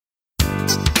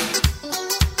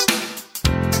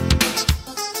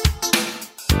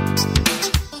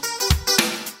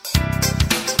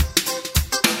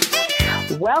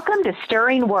Welcome to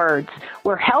Stirring Words,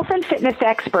 where health and fitness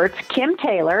experts Kim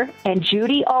Taylor and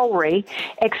Judy Ulrey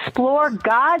explore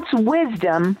God's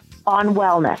wisdom on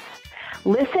wellness.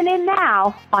 Listen in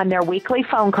now on their weekly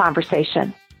phone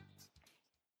conversation.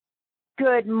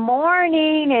 Good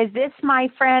morning. Is this my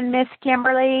friend, Miss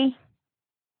Kimberly?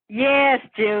 Yes,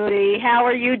 Judy. How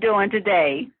are you doing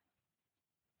today?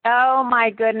 Oh, my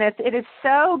goodness. It is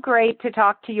so great to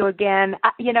talk to you again.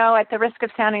 You know, at the risk of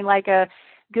sounding like a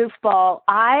goofball,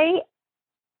 I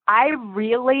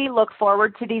really look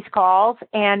forward to these calls,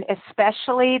 and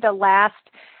especially the last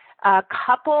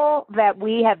couple that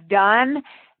we have done.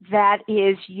 That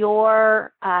is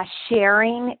your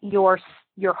sharing your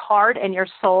heart and your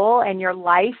soul and your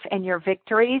life and your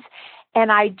victories. And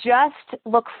I just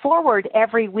look forward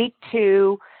every week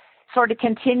to sort of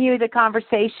continue the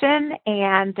conversation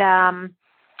and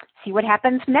see what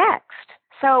happens next.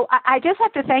 So I just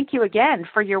have to thank you again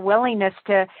for your willingness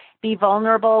to be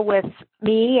vulnerable with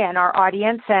me and our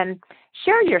audience and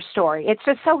share your story. It's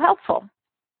just so helpful.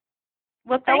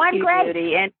 Well, thank you,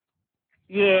 Judy. And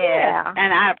yeah,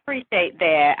 and I appreciate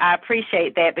that. I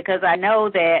appreciate that because I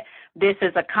know that this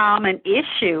is a common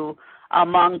issue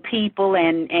among people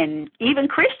and even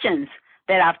Christians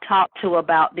that I've talked to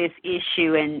about this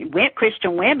issue, and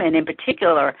Christian women in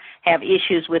particular have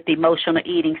issues with emotional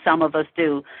eating. Some of us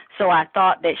do. So I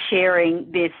thought that sharing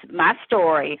my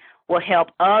story, will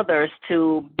help others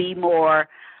to be more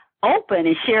open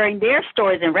in sharing their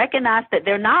stories and recognize that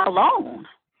they're not alone.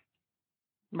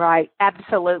 Right,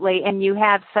 absolutely. And you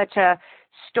have such a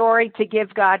story to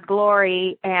give God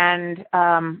glory, and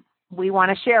we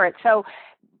want to share it. So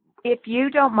if you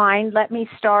don't mind, let me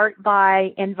start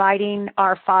by inviting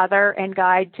our father and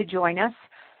guide to join us.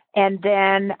 And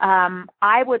then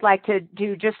I would like to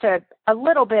do just a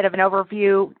little bit of an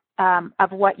overview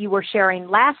of what you were sharing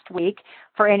last week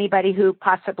for anybody who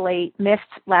possibly missed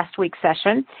last week's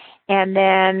session. And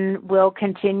then we'll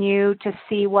continue to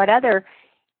see what other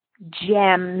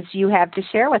gems you have to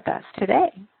share with us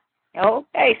today.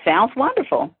 Okay, sounds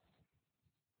wonderful.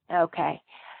 Okay.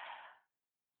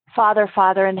 Father,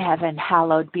 Father in heaven,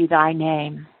 hallowed be thy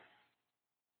name.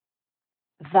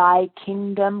 Thy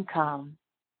kingdom come.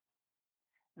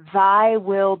 Thy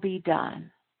will be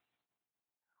done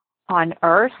on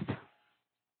earth,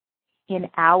 in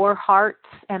our hearts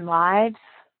and lives,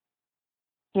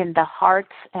 in the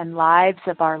hearts and lives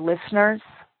of our listeners,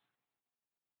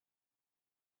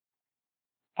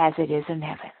 as it is in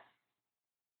heaven.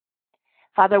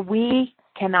 Father, we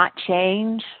cannot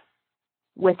change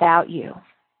without you.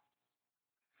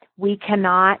 We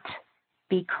cannot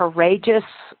be courageous.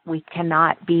 We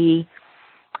cannot be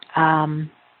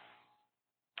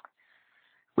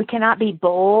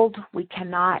bold. We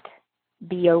cannot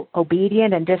be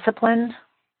obedient and disciplined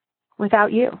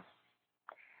without you.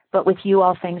 But with you,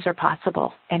 all things are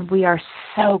possible. And we are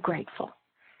so grateful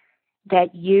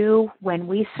that you, when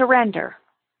we surrender,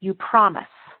 you promise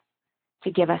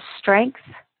to give us strength,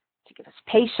 to give us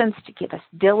patience, to give us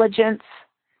diligence,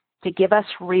 to give us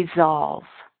resolve.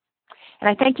 And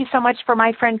I thank you so much for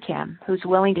my friend Kim, who's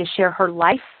willing to share her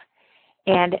life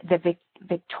and the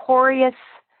victorious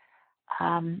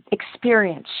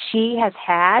experience she has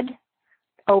had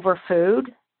over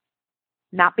food,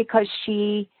 not because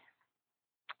she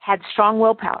had strong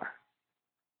willpower,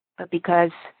 but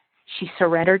because she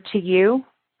surrendered to you,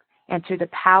 and through the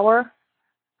power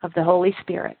of the Holy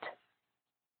Spirit,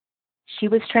 she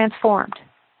was transformed.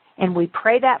 And we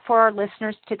pray that for our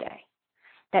listeners today,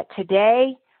 that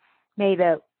today may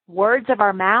the words of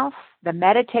our mouth, the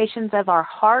meditations of our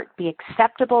heart be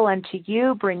acceptable unto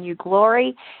you, bring you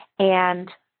glory, and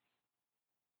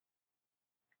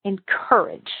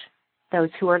encourage those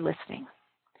who are listening.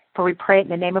 For we pray it in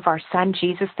the name of our Son,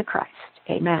 Jesus the Christ.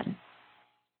 Amen.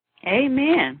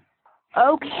 Amen.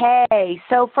 Okay,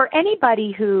 so for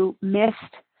anybody who missed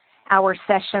our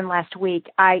session last week,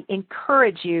 I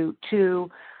encourage you to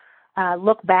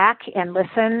look back and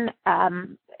listen.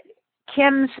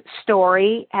 Kim's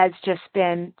story has just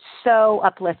been so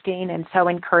uplifting and so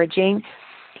encouraging.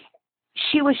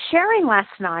 She was sharing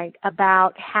last night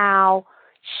about how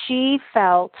she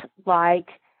felt like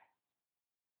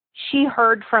she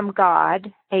heard from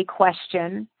God a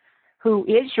question, who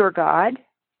is your God?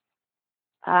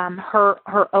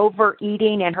 Her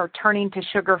overeating and her turning to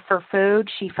sugar for food,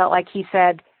 she felt like he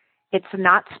said, it's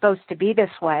not supposed to be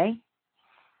this way.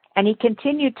 And he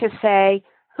continued to say,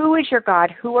 who is your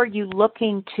God? Who are you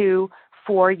looking to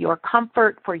for your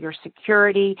comfort, for your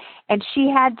security? And she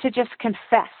had to just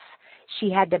confess. She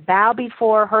had to bow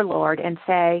before her Lord and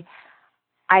say,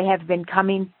 I have been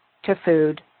coming to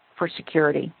food for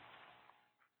security.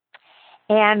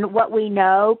 And what we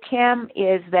know, Kim,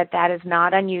 is that is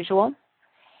not unusual,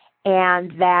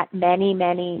 and that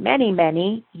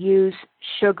many use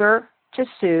sugar to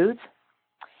soothe.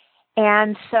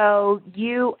 And so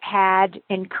you had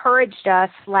encouraged us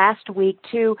last week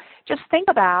to just think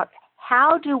about,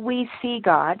 how do we see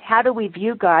God? How do we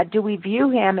view God? Do we view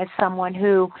him as someone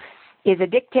who is a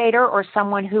dictator or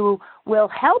someone who will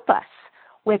help us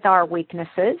with our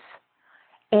weaknesses?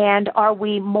 And are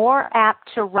we more apt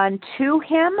to run to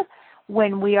him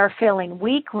when we are feeling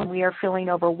weak, when we are feeling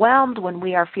overwhelmed, when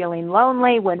we are feeling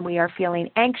lonely, when we are feeling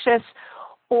anxious,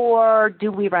 or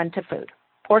do we run to food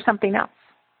or something else?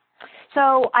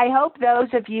 So I hope those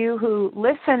of you who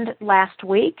listened last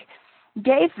week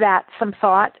gave that some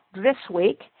thought this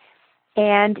week.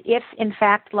 And if, in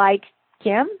fact, like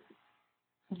Kim,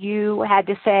 you had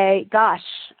to say, gosh,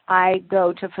 I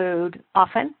go to food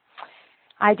often,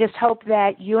 I just hope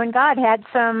that you and God had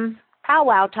some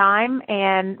powwow time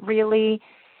and really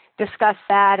discuss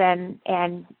that,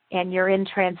 and you're in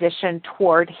transition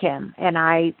toward him. And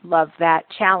I love that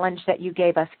challenge that you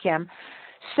gave us, Kim.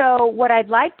 So what I'd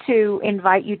like to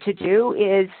invite you to do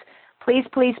is please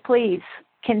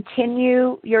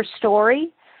continue your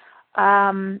story.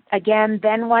 Again,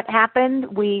 then what happened?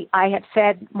 I have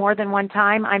said more than one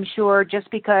time, I'm sure just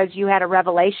because you had a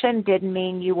revelation didn't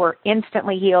mean you were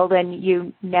instantly healed and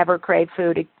you never crave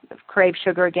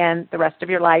sugar again the rest of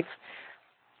your life.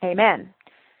 Amen.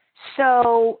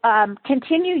 So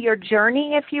continue your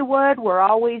journey, if you would. We're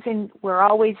always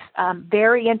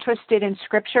very interested in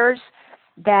scriptures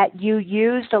that you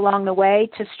used along the way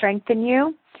to strengthen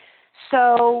you.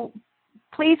 So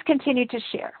please continue to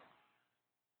share.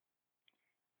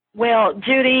 Well,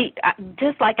 Judy,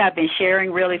 just like I've been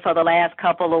sharing really for the last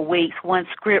couple of weeks, one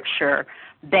scripture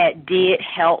that did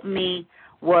help me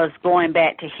was going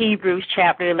back to Hebrews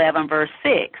chapter 11, verse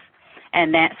 6.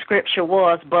 And that scripture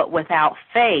was, but without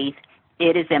faith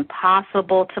it is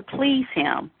impossible to please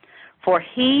him. For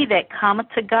he that cometh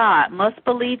to God must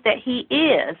believe that he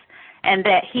is, and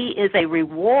that he is a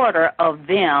rewarder of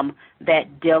them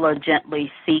that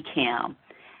diligently seek him.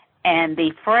 And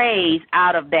the phrase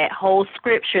out of that whole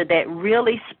scripture that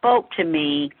really spoke to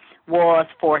me was,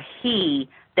 for he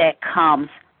that comes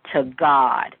to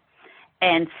God.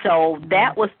 And so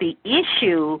that was the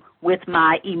issue with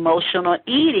my emotional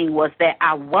eating, was that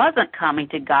I wasn't coming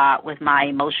to God with my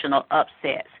emotional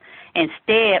upsets.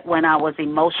 Instead, when I was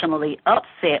emotionally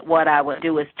upset, what I would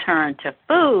do is turn to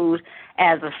food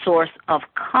as a source of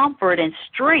comfort and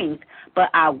strength, but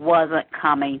I wasn't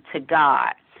coming to God.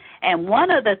 And one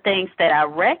of the things that I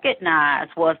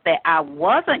recognized was that I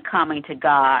wasn't coming to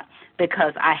God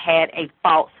because I had a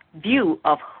false view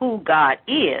of who God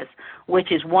is,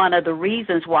 which is one of the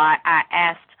reasons why I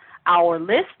asked our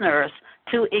listeners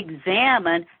to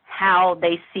examine how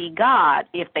they see God.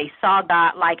 If they saw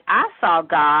God like I saw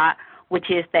God, which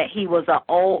is that he was an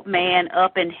old man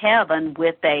up in heaven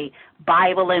with a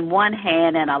Bible in one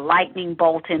hand and a lightning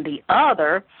bolt in the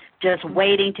other, just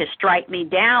waiting to strike me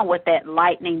down with that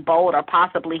lightning bolt or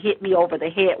possibly hit me over the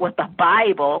head with the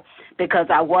Bible because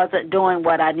I wasn't doing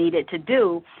what I needed to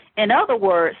do. In other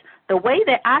words, the way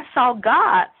that I saw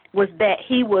God was that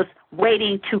he was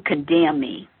waiting to condemn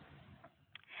me.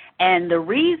 And the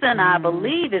reason I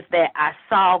believe is that I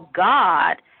saw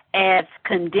God as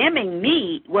condemning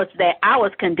me was that I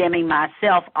was condemning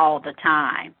myself all the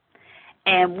time.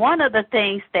 And one of the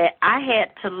things that I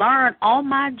had to learn on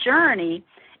my journey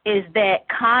is that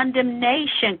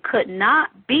condemnation could not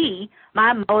be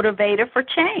my motivator for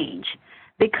change,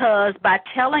 because by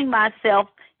telling myself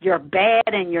you're bad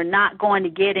and you're not going to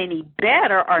get any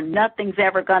better or nothing's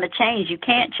ever going to change, you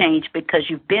can't change because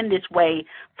you've been this way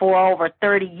for over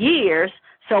 30 years,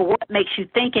 so what makes you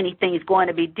think anything is going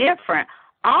to be different?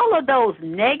 All of those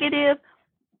negative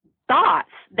thoughts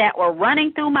that were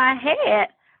running through my head,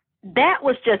 that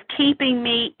was just keeping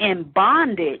me in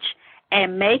bondage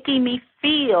and making me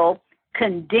feel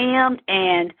condemned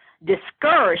and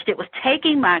discouraged. It was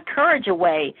taking my courage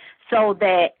away so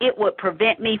that it would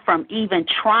prevent me from even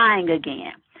trying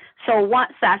again. So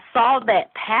once I saw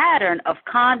that pattern of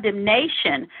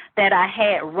condemnation that I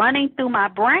had running through my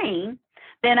brain,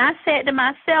 then I said to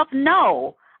myself,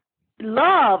 no,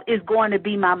 love is going to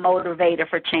be my motivator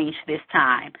for change this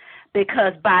time,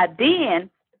 because by then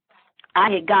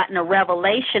I had gotten a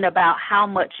revelation about how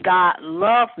much God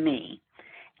loved me.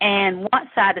 And once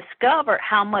I discovered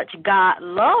how much God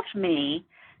loved me,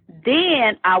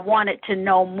 then I wanted to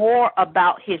know more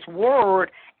about his word,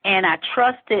 and I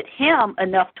trusted him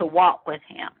enough to walk with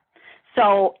him.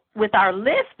 So with our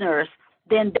listeners,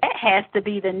 then that has to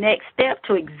be the next step,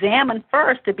 to examine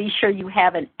first to be sure you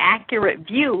have an accurate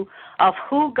view of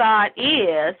who God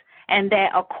is, and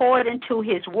that according to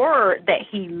his word that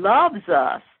he loves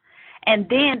us. And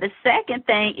then the second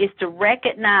thing is to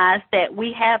recognize that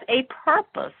we have a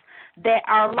purpose, that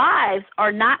our lives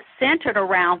are not centered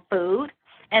around food,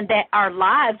 and that our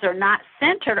lives are not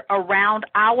centered around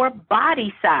our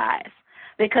body size,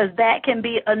 because that can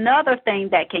be another thing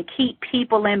that can keep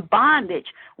people in bondage,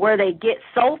 where they get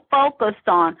so focused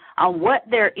on what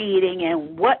they're eating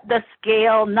and what the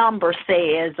scale number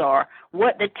says or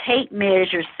what the tape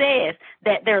measure says,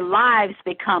 that their lives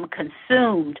become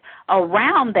consumed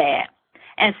around that.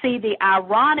 And see, the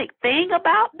ironic thing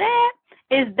about that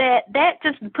is that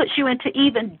just puts you into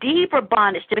even deeper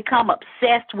bondage, to become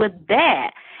obsessed with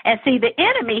that. And see, the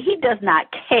enemy, he does not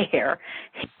care.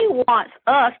 He wants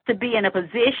us to be in a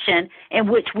position in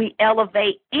which we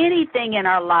elevate anything in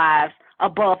our lives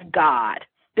above God,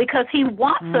 because he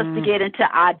wants us to get into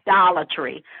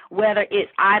idolatry, whether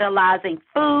it's idolizing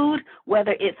food,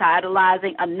 whether it's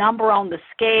idolizing a number on the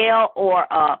scale or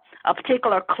a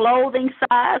particular clothing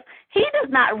size. He does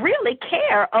not really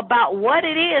care about what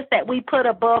it is that we put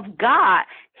above God.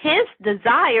 His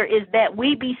desire is that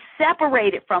we be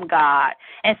separated from God.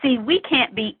 And see, we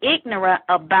can't be ignorant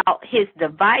about his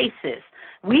devices.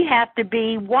 We have to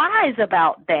be wise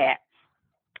about that.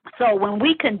 So when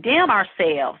we condemn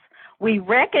ourselves, we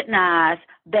recognize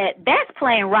that that's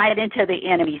playing right into the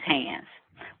enemy's hands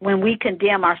when we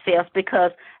condemn ourselves,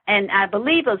 because, and I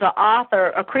believe it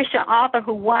was a Christian author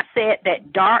who once said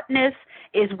that darkness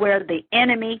is where the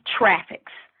enemy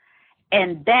traffics.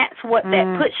 And that's what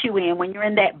that puts you in. When you're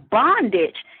in that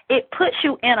bondage, it puts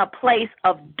you in a place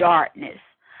of darkness.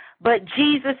 But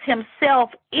Jesus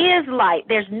himself is light.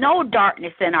 There's no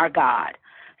darkness in our God.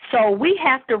 So we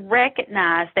have to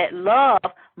recognize that love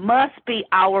must be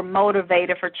our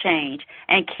motivator for change,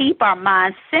 and keep our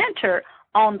minds centered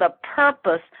on the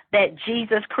purpose that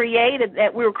Jesus created,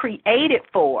 that we were created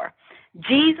for.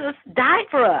 Jesus died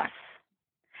for us.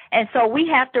 And so we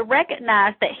have to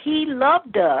recognize that he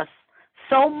loved us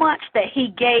so much that he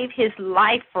gave his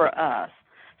life for us.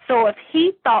 So if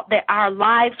he thought that our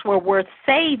lives were worth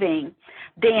saving,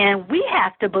 then we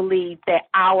have to believe that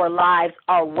our lives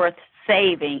are worth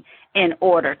saving in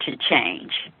order to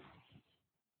change.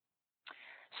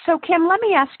 So, Kim, let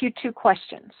me ask you two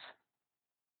questions.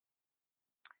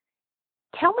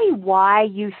 Tell me why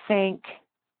you think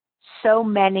so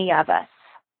many of us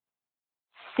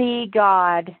see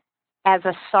God as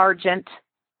a sergeant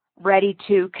ready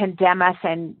to condemn us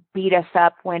and beat us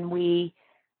up when we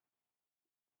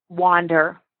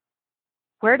wander.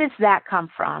 Where does that come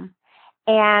from?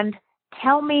 And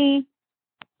tell me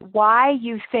why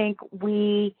you think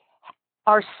we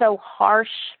are so harsh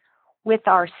with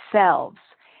ourselves.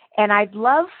 And I'd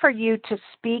love for you to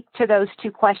speak to those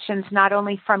two questions, not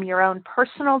only from your own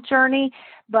personal journey,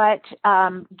 but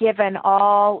given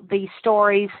all the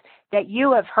stories that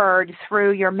you have heard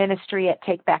through your ministry at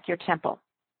Take Back Your Temple.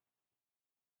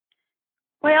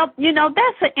 Well,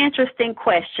 that's an interesting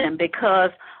question, because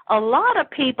a lot of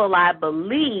people, I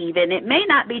believe, and it may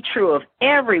not be true of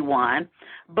everyone,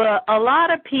 but a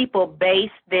lot of people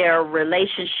base their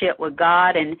relationship with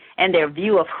God and their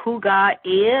view of who God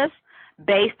is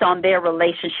based on their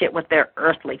relationship with their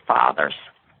earthly fathers.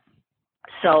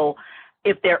 So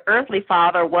if their earthly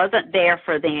father wasn't there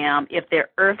for them, if their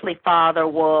earthly father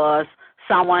was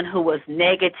someone who was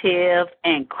negative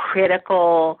and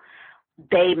critical,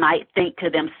 they might think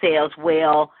to themselves,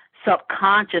 well,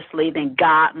 subconsciously, then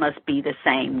God must be the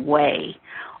same way.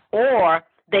 Or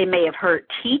they may have heard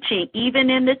teaching,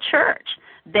 even in the church,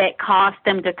 that caused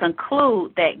them to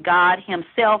conclude that God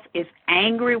himself is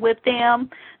angry with them,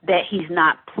 that he's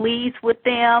not pleased with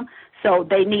them, so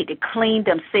they need to clean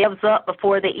themselves up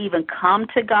before they even come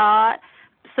to God.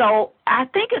 So I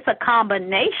think it's a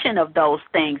combination of those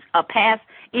things. A past,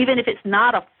 even if it's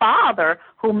not a father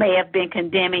who may have been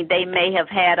condemning, they may have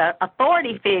had an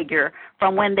authority figure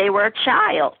from when they were a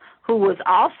child who was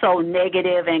also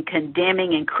negative and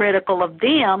condemning and critical of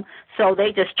them, so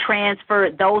they just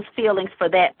transferred those feelings for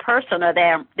that person or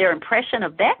their impression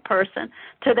of that person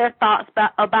to their thoughts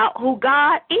about who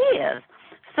God is.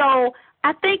 So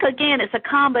I think, again, it's a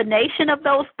combination of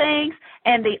those things,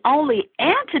 and the only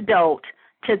antidote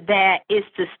to that is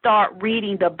to start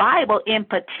reading the Bible, in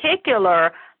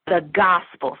particular the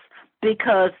Gospels,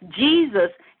 because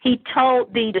Jesus, he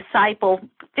told the disciple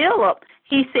Philip,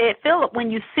 he said, Philip, when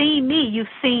you see me, you've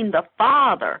seen the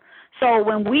Father. So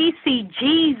when we see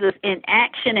Jesus in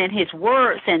action and his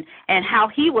words and how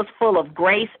he was full of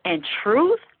grace and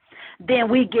truth, then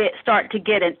we start to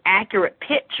get an accurate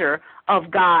picture of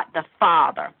God the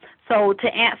Father. So to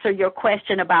answer your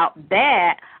question about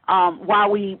that, while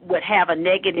we would have a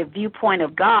negative viewpoint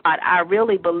of God, I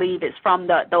really believe it's from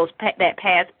that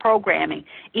past programming.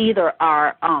 Either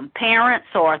our parents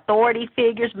or authority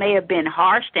figures may have been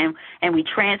harsh, and we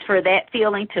transfer that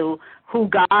feeling to who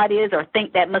God is, or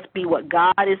think that must be what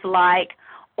God is like,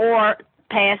 or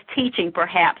past teaching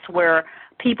perhaps where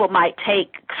people might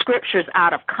take scriptures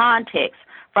out of context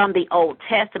from the Old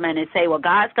Testament and say, well,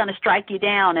 God's going to strike you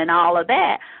down and all of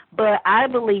that. But I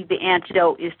believe the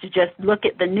antidote is to just look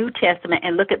at the New Testament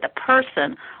and look at the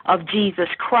person of Jesus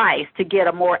Christ to get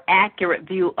a more accurate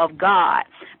view of God.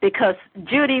 Because,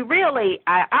 Judy, really,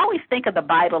 I always think of the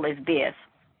Bible as this.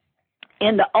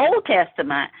 In the Old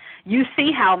Testament, you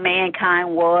see how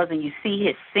mankind was, and you see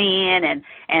his sin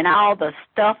and all the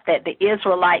stuff that the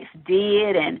Israelites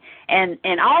did and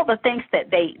all the things that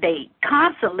they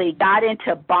constantly got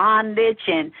into bondage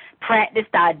and practiced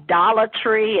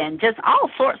idolatry and just all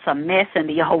sorts of mess in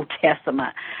the Old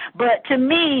Testament. But to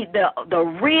me, the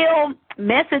real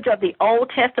message of the Old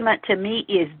Testament to me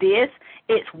is this: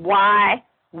 it's why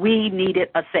we needed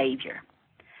a Savior.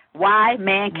 Why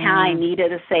mankind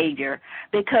needed a Savior.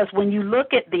 Because when you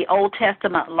look at the Old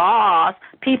Testament laws,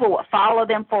 people would follow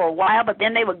them for a while, but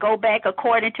then they would go back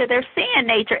according to their sin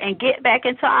nature and get back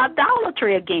into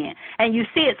idolatry again. And you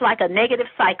see it's like a negative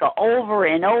cycle over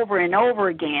and over and over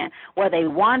again, where they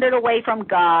wandered away from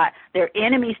God, their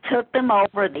enemies took them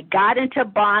over, they got into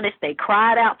bondage, they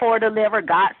cried out for a deliverer,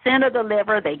 God sent a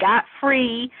deliverer, they got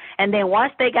free, and then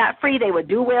once they got free, they would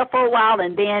do well for a while,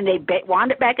 and then they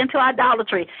wandered back into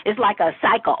idolatry. It's like a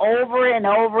cycle over and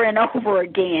over and over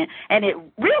again, and it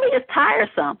really is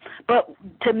tiresome. But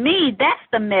to me, that's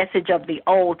the message of the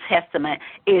Old Testament,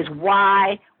 is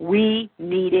why we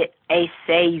needed a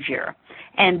Savior.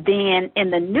 And then in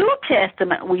the New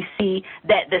Testament, we see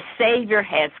that the Savior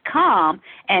has come,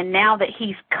 and now that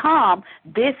he's come,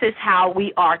 this is how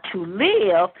we are to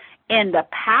live in the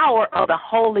power of the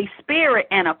Holy Spirit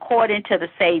and according to the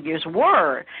Savior's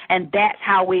word. And that's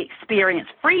how we experience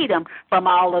freedom from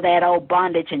all of that old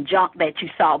bondage and junk that you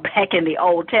saw back in the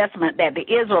Old Testament that the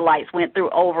Israelites went through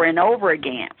over and over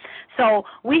again. So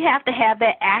we have to have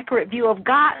that accurate view of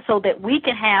God so that we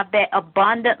can have that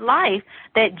abundant life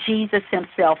that Jesus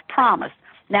himself promised.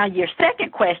 Now, your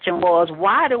second question was,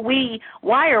 why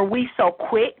are we so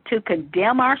quick to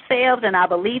condemn ourselves? And I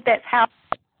believe that's how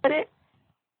I put it.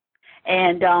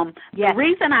 And the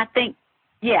reason I think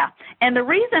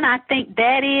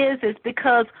that is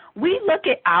because we look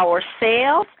at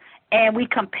ourselves and we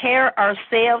compare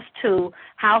ourselves to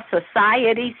how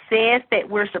society says that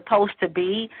we're supposed to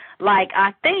be. Like,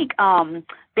 I think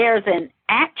there's an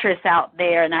actress out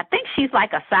there, and I think she's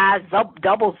like a size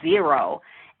 00.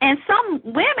 And some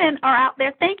women are out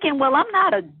there thinking, well, I'm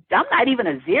not even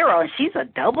a 0, and she's a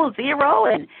 00,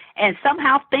 and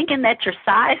somehow thinking that your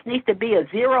size needs to be a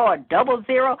 0 or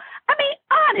 00. I mean,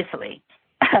 honestly,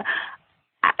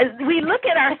 we look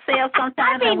at ourselves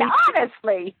sometimes.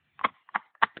 Honestly,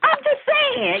 I'm just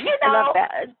saying, I love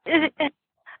that.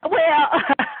 Well,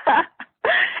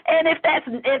 and if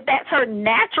that's her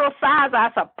natural size,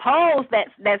 I suppose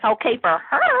that's okay for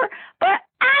her. But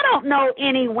I don't know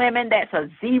any women that's a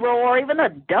 0 or even a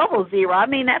 00. I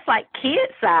mean, that's like kid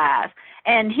size.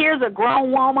 And here's a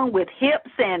grown woman with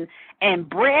hips and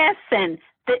breasts and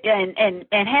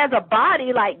has a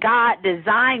body like God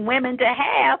designed women to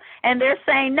have, and they're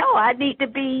saying, no, I need to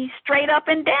be straight up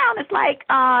and down. It's like,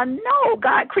 no,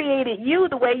 God created you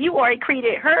the way you are. He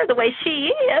created her the way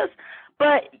she is.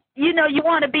 But, you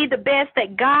want to be the best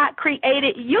that God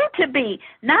created you to be,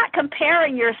 not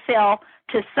comparing yourself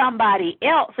to somebody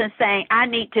else and saying, I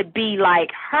need to be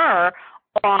like her.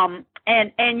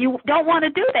 And you don't want to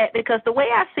do that, because the way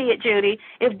I see it, Judy,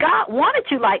 if God wanted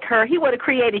you like her, he would have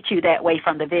created you that way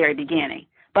from the very beginning.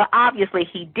 But obviously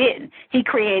he didn't. He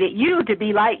created you to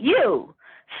be like you.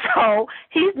 So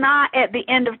he's not at the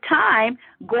end of time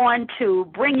going to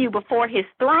bring you before his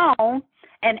throne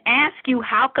and ask you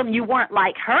how come you weren't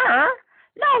like her.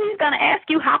 No, he's going to ask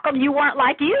you how come you weren't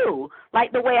like you,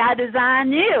 like the way I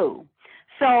designed you.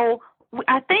 So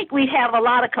I think we have a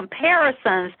lot of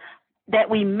comparisons that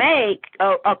we make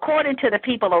according to the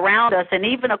people around us, and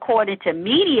even according to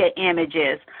media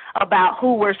images about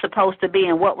who we're supposed to be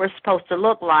and what we're supposed to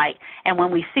look like. And when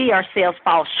we see ourselves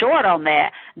fall short on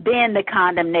that, then the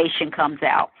condemnation comes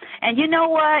out. And you know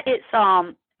what? It's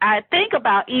I think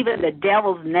about even the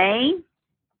devil's name.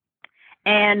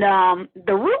 And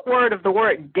the root word of the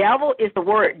word devil is the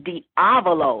word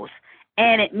diavolos,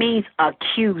 and it means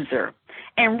accuser.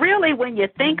 And really, when you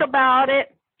think about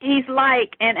it, he's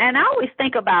like, and I always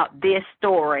think about this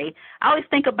story. I always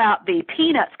think about the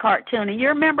Peanuts cartoon. And you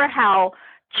remember how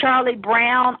Charlie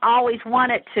Brown always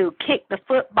wanted to kick the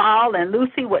football, and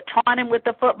Lucy would taunt him with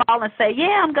the football and say,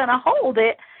 yeah, I'm going to hold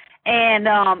it. And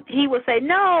he would say,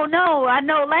 no, I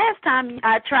know last time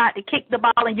I tried to kick the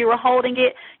ball and you were holding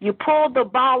it, you pulled the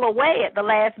ball away at the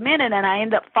last minute and I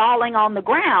ended up falling on the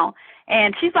ground.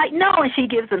 And she's like, no, and she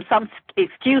gives him some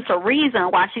excuse or reason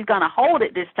why she's going to hold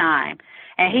it this time.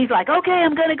 And he's like, okay,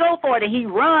 I'm going to go for it. And he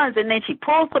runs, and then she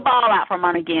pulls the ball out from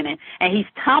under him, and he's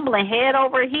tumbling head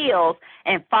over heels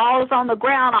and falls on the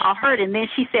ground all hurt. And then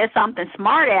she says something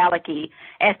smart alecky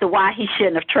as to why he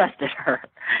shouldn't have trusted her.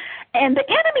 And the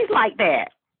enemy's like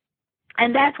that.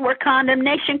 And that's where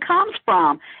condemnation comes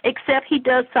from, except he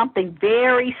does something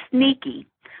very sneaky.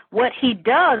 What he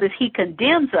does is he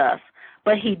condemns us,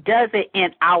 but he does it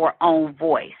in our own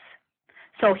voice.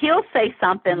 So he'll say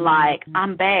something like,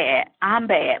 I'm bad.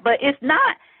 But it's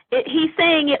not, he's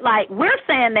saying it like we're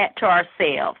saying that to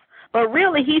ourselves. But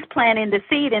really he's planting the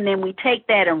seed, and then we take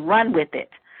that and run with it.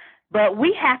 But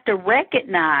we have to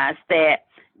recognize that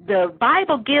the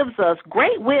Bible gives us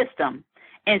great wisdom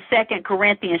in 2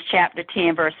 Corinthians chapter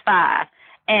 10, verse 5.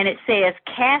 And it says,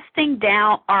 casting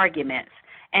down arguments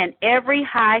and every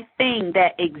high thing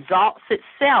that exalts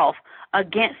itself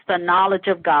against the knowledge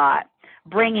of God,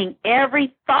 bringing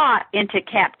every thought into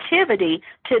captivity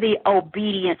to the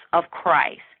obedience of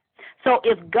Christ. So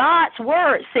if God's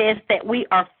word says that we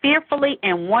are fearfully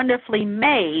and wonderfully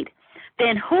made,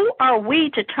 then who are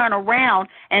we to turn around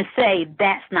and say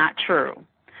that's not true?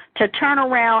 To turn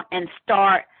around and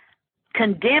start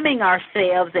condemning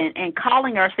ourselves and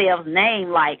calling ourselves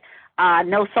names, like I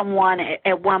know someone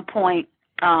at one point,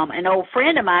 an old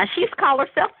friend of mine, she used to call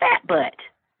herself Fat Butt.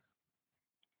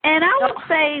 And I would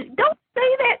say, don't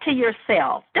say that to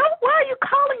yourself. Why are you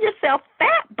calling yourself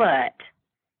Fat Butt?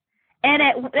 And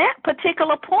at that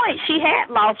particular point, she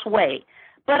had lost weight.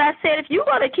 But I said, if you're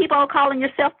going to keep on calling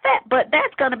yourself Fat Butt,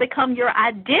 that's going to become your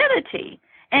identity.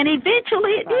 And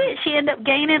eventually it did. She ended up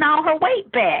gaining all her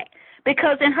weight back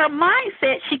because in her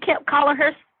mindset, she kept calling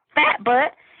her Fat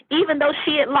Butt even though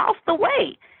she had lost the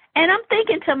weight. And I'm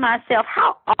thinking to myself,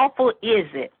 how awful is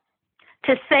it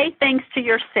to say things to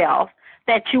yourself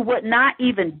that you would not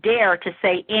even dare to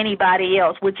say anybody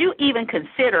else? Would you even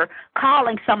consider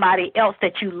calling somebody else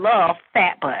that you love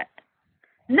Fat Butt?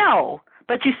 No,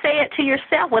 but you say it to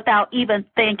yourself without even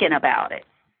thinking about it.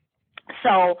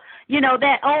 So,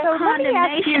 that old condemnation. Let me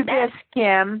ask you this,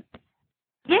 Kim.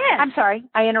 Yes. I'm sorry,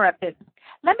 I interrupted.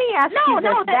 Let me ask you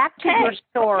this, back to your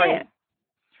story. Yeah.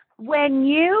 When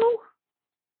you,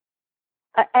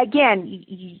 again,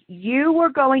 you were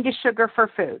going to Sugar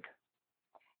for Food.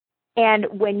 And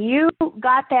when you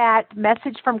got that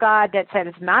message from God that said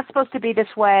it's not supposed to be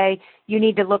this way, you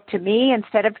need to look to me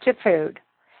instead of to food.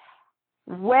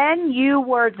 When you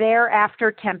were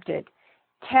thereafter tempted,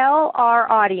 tell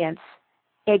our audience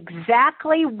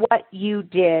exactly what you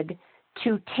did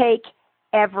to take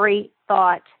every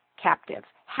thought captive.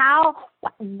 How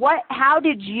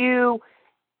did you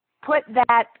put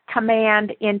that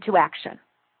command into action?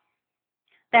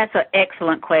 That's an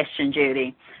excellent question,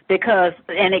 Judy,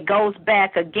 and it goes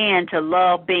back again to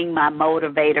love being my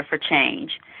motivator for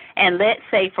change. And let's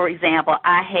say, for example,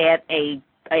 I had a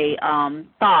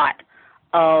thought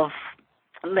of,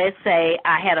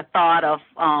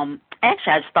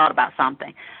 actually I just thought about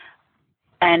something.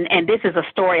 And this is a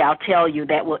story I'll tell you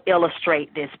that will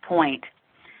illustrate this point.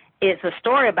 It's a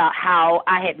story about how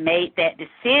I had made that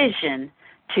decision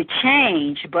to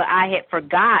change, but I had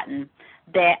forgotten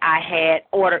that I had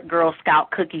ordered Girl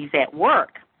Scout cookies at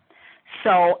work.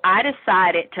 So I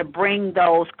decided to bring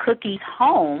those cookies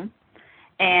home,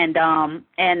 and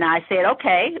I said,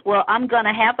 okay, well, I'm going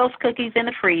to have those cookies in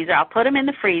the freezer. I'll put them in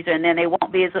the freezer, and then they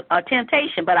won't be as a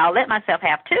temptation, but I'll let myself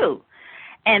have 2.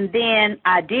 And then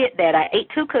I did that. I ate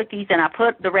 2 cookies, and I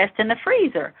put the rest in the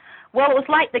freezer. Well, it was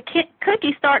like the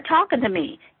cookies started talking to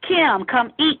me. Kim,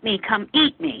 come eat me, come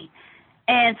eat me.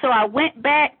 And so I went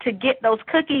back to get those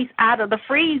cookies out of the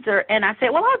freezer, and I said,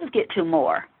 well, I'll just get 2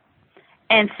 more.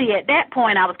 And see, at that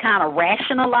point, I was kind of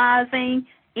rationalizing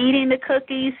eating the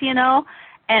cookies, and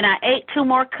I ate 2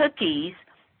 more cookies,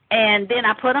 and then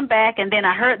I put them back, and then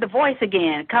I heard the voice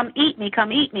again, come eat me,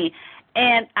 come eat me.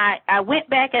 And I went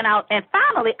back, and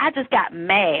finally I just got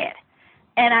mad.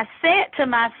 And I said to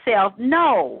myself,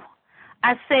 no.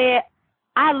 I said,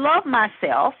 I love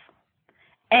myself,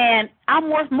 and I'm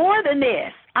worth more than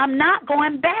this. I'm not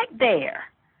going back there.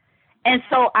 And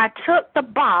so I took the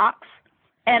box,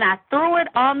 and I threw it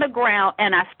on the ground,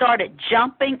 and I started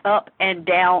jumping up and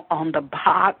down on the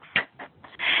box.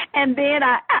 And then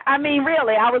I mean,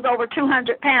 really, I was over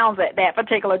 200 pounds at that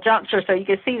particular juncture. So you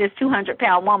can see this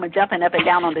 200-pound woman jumping up and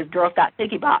down on this Girl Scout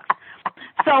cookie box.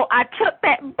 So I took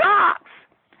that box,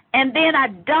 and then I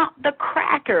dumped the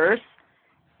crackers,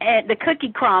 and the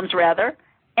cookie crumbs rather,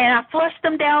 and I flushed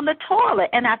them down the toilet,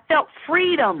 and I felt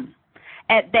freedom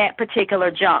at that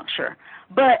particular juncture.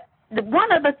 But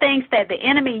one of the things that the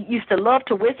enemy used to love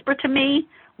to whisper to me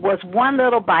was one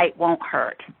little bite won't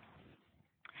hurt.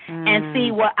 And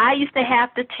see, what I used to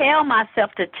have to tell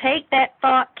myself to take that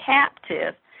thought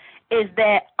captive is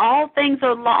that all things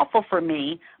are lawful for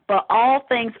me, but all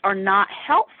things are not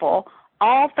helpful.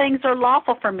 All things are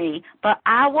lawful for me, but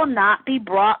I will not be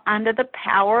brought under the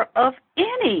power of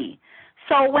any.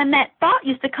 So when that thought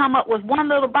used to come up with one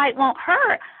little bite won't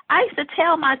hurt, I used to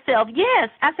tell myself, yes,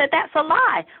 I said, that's a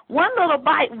lie. One little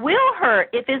bite will hurt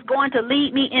if it's going to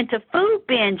lead me into food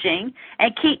binging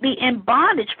and keep me in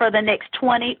bondage for the next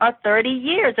 20 or 30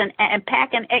 years and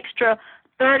pack an extra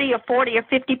 30 or 40 or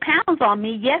 50 pounds on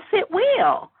me. Yes, it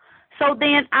will. So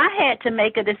then I had to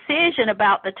make a decision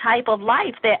about the type of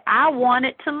life that I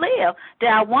wanted to live. Did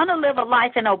I want to live a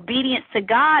life in obedience to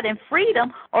God and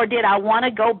freedom, or did I want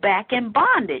to go back in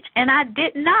bondage? And I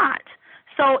did not.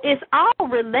 So it's all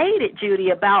related,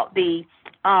 Judy, about the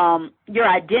your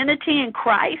identity in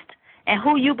Christ and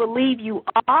who you believe you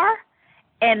are,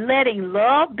 and letting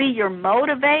love be your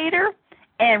motivator,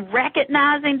 and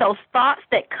recognizing those thoughts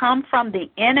that come from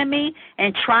the enemy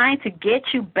and trying to get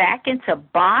you back into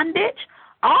bondage.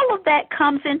 All of that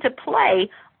comes into play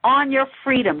on your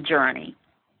freedom journey.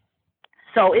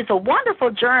 So it's a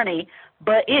wonderful journey,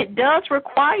 but it does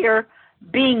require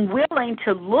being willing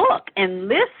to look and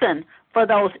listen for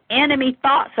those enemy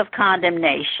thoughts of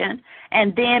condemnation,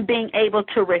 and then being able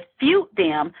to refute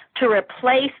them to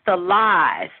replace the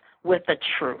lies with the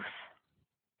truth.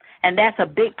 And that's a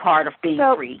big part of being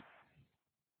free.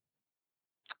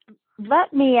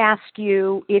 Let me ask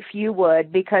you, if you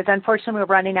would, because unfortunately we're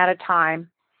running out of time,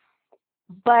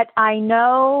 but I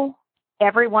know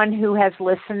everyone who has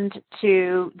listened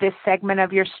to this segment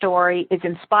of your story is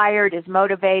inspired, is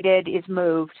motivated, is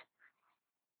moved.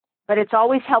 But it's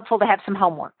always helpful to have some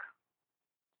homework.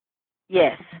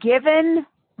 Yes. Given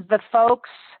the folks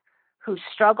who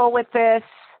struggle with this,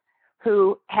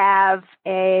 who have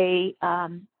an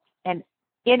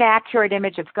inaccurate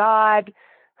image of God,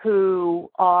 who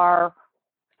are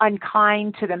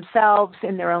unkind to themselves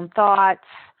in their own thoughts,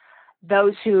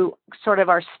 those who sort of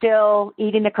are still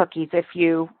eating the cookies, if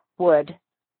you would,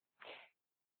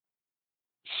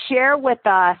 share with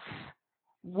us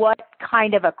what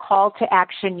kind of a call to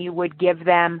action you would give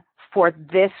them for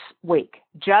this week.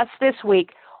 Just this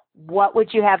week, what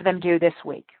would you have them do this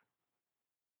week?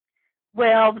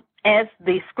 Well, as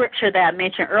the scripture that I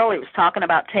mentioned earlier was talking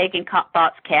about taking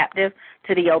thoughts captive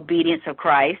to the obedience of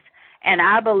Christ, and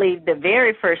I believe the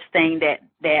very first thing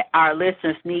that our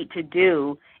listeners need to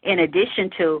do, in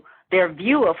addition to their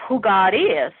view of who God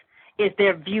is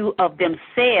their view of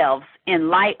themselves in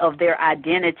light of their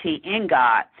identity in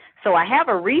God. So I have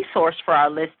a resource for our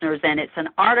listeners, and it's an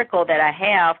article that I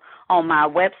have on my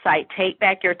website,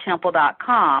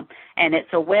 takebackyyourtemple.com, and it's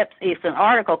an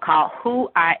article called Who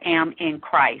I Am in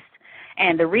Christ.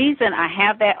 And the reason I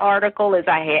have that article is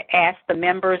I had asked the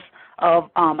members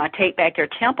of my Take Back Your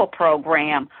Temple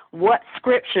program, what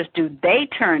scriptures do they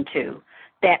turn to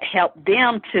that help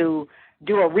them to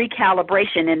do a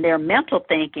recalibration in their mental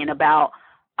thinking about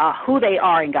who they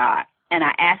are in God. And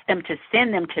I asked them to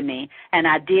send them to me, and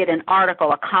I did an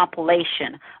article, a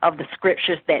compilation of the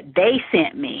scriptures that they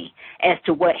sent me as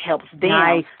to what helps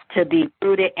them to be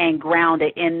rooted and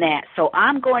grounded in that. So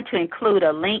I'm going to include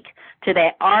a link to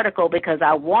that article because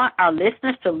I want our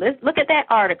listeners to look at that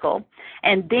article,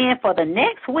 and then for the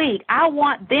next week, I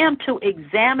want them to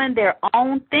examine their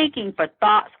own thinking for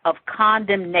thoughts of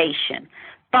condemnation,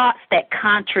 thoughts that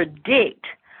contradict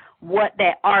what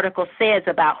that article says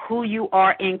about who you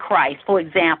are in Christ. For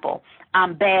example,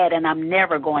 I'm bad and I'm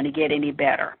never going to get any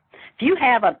better. If you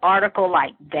have an article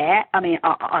like that,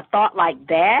 a thought like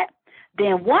that,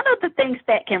 then one of the things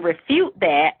that can refute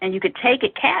that, and you could take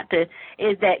it captive,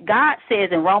 is that God says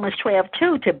in Romans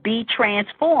 12:2 to be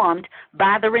transformed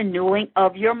by the renewing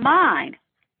of your mind.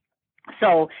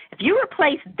 So if you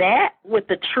replace that with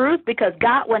the truth, because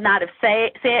God would not have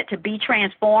said to be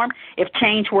transformed if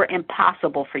change were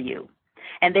impossible for you.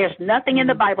 And there's nothing in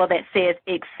the Bible that says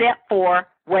except for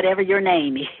whatever your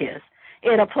name is.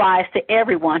 It applies to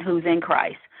everyone who's in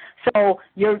Christ. So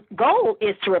your goal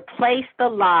is to replace the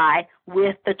lie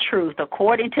with the truth,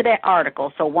 according to that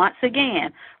article. So once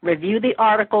again, review the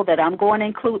article that I'm going to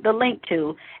include the link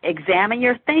to, examine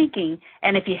your thinking,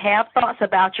 and if you have thoughts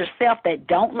about yourself that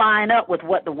don't line up with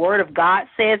what the Word of God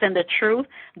says and the truth,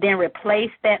 then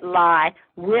replace that lie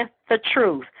with the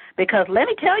truth. Because let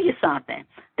me tell you something,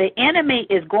 the enemy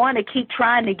is going to keep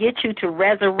trying to get you to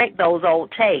resurrect those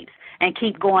old tapes and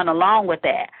keep going along with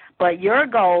that. But your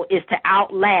goal is to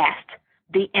outlast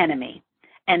the enemy.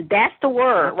 And that's the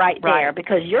word right there,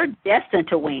 because you're destined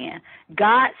to win.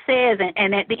 God says,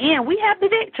 and at the end, we have the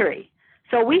victory.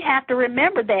 So we have to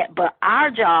remember that. But our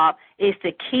job is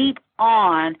to keep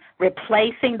on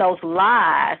replacing those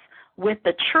lies with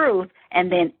the truth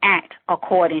and then act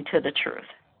according to the truth.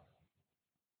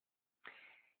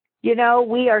 You know,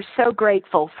 we are so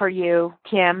grateful for you,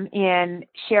 Kim, in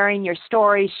sharing your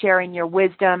story, sharing your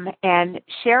wisdom, and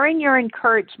sharing your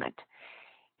encouragement.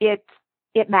 It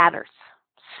matters.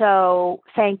 So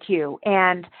thank you.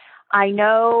 And I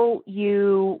know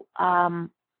you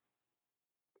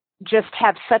just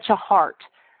have such a heart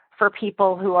for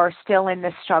people who are still in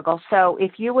this struggle. So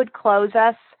if you would close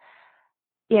us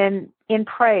in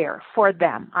prayer for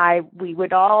them, we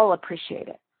would all appreciate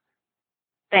it.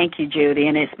 Thank you, Judy,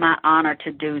 and it's my honor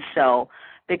to do so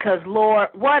because, Lord,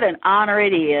 what an honor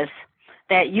it is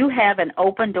that you have an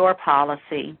open door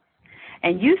policy,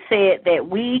 and you said that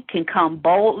we can come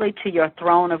boldly to your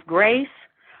throne of grace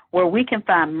where we can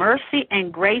find mercy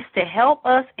and grace to help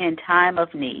us in time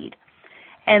of need.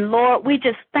 And, Lord, we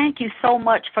just thank you so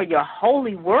much for your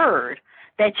holy word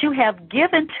that you have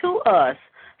given to us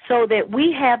so that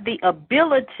we have the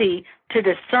ability to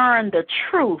discern the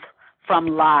truth from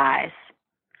lies.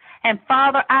 And,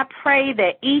 Father, I pray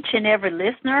that each and every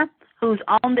listener who's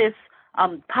on this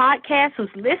podcast, who's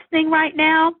listening right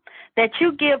now, that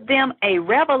you give them a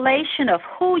revelation of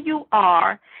who you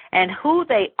are and who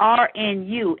they are in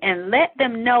you, and let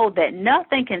them know that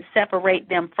nothing can separate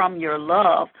them from your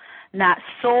love. Not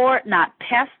sword, not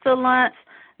pestilence,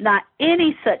 not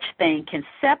any such thing can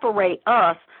separate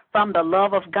us from the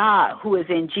love of God who is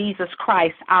in Jesus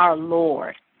Christ our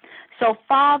Lord. So,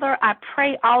 Father, I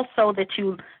pray also that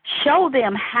you show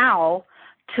them how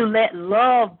to let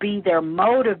love be their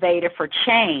motivator for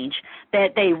change,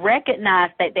 that they recognize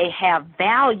that they have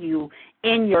value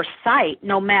in your sight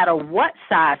no matter what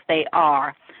size they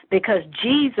are, because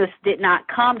Jesus did not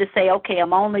come to say, okay,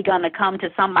 I'm only going to come to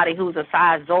somebody who's a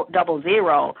size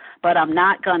 00, but I'm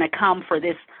not going to come for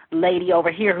this lady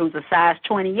over here who's a size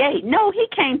 28. No, he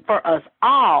came for us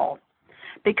all,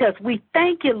 because we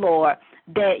thank you, Lord,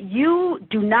 that you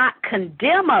do not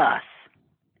condemn us,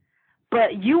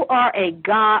 but you are a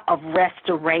God of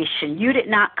restoration. You did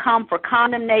not come for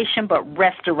condemnation, but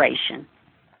restoration.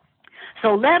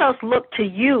 So let us look to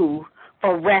you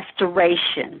for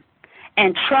restoration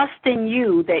and trust in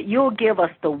you that you'll give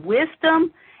us the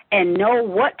wisdom and know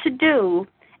what to do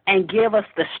and give us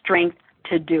the strength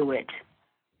to do it.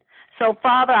 So,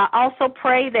 Father, I also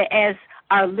pray that as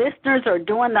our listeners are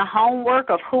doing the homework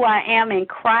of who I am in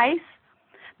Christ,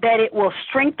 that it will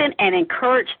strengthen and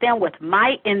encourage them with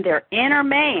might in their inner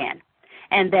man,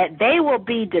 and that they will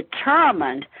be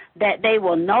determined that they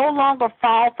will no longer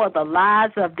fall for the lies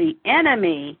of the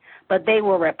enemy, but they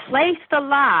will replace the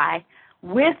lie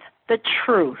with the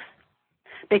truth.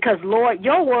 Because, Lord,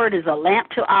 your word is a lamp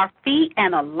to our feet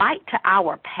and a light to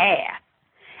our path,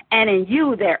 and in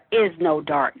you there is no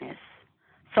darkness.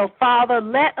 So, Father,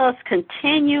 let us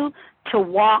continue to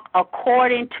walk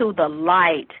according to the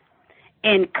light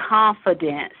in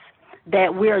confidence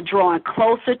that we're drawing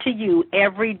closer to you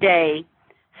every day,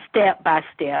 step by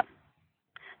step.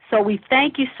 So we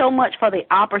thank you so much for the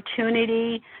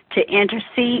opportunity to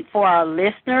intercede for our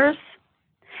listeners,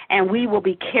 and we will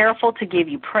be careful to give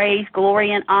you praise,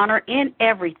 glory, and honor in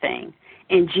everything.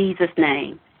 In Jesus'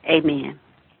 name, amen.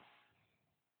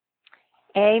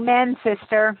 Amen,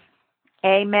 sister.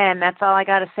 Amen. That's all I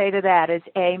got to say to that is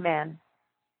amen.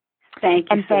 Thank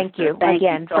you, and thank sister. you thank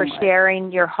again you so for much.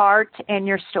 sharing your heart and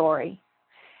your story.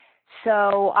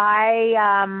 So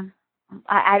I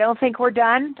don't think we're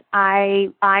done.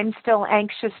 I'm still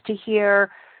anxious to hear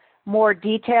more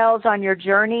details on your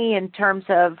journey in terms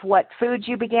of what foods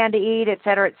you began to eat, et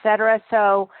cetera, et cetera.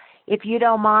 So if you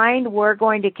don't mind, we're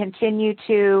going to continue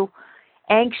to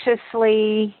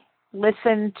anxiously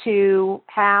listen to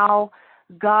how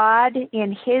God,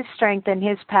 in his strength and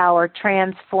his power,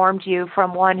 transformed you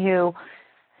from one who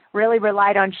really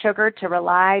relied on sugar to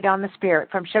relied on the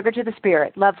Spirit, from sugar to the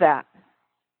Spirit. Love that.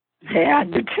 Yeah, I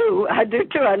do too.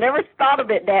 I never thought of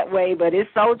it that way, but it's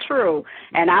so true.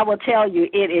 And I will tell you,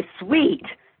 it is sweet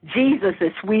Jesus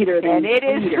is sweeter than and it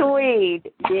sweeter. Is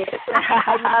sweet. Yes.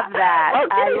 I love that.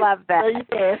 Okay. I love that.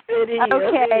 Yes, it is.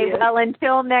 Okay, it is. Well,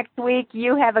 until next week,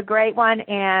 you have a great one,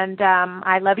 and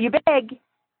I love you big.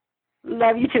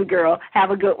 Love you too, girl. Have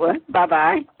a good one.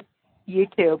 Bye-bye. You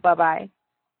too. Bye-bye.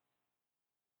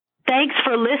 Thanks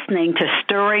for listening to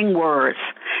Stirring Words.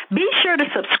 Be sure to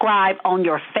subscribe on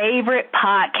your favorite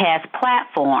podcast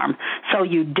platform so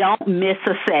you don't miss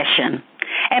a session.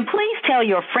 And please tell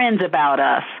your friends about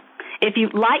us. If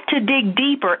you'd like to dig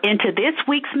deeper into this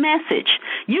week's message,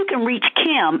 you can reach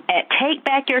Kim at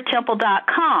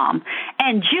TakeBackYourTemple.com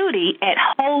and Judy at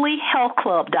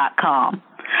HolyHealthClub.com.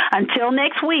 Until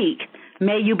next week,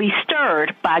 may you be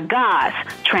stirred by God's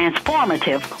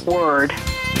transformative word.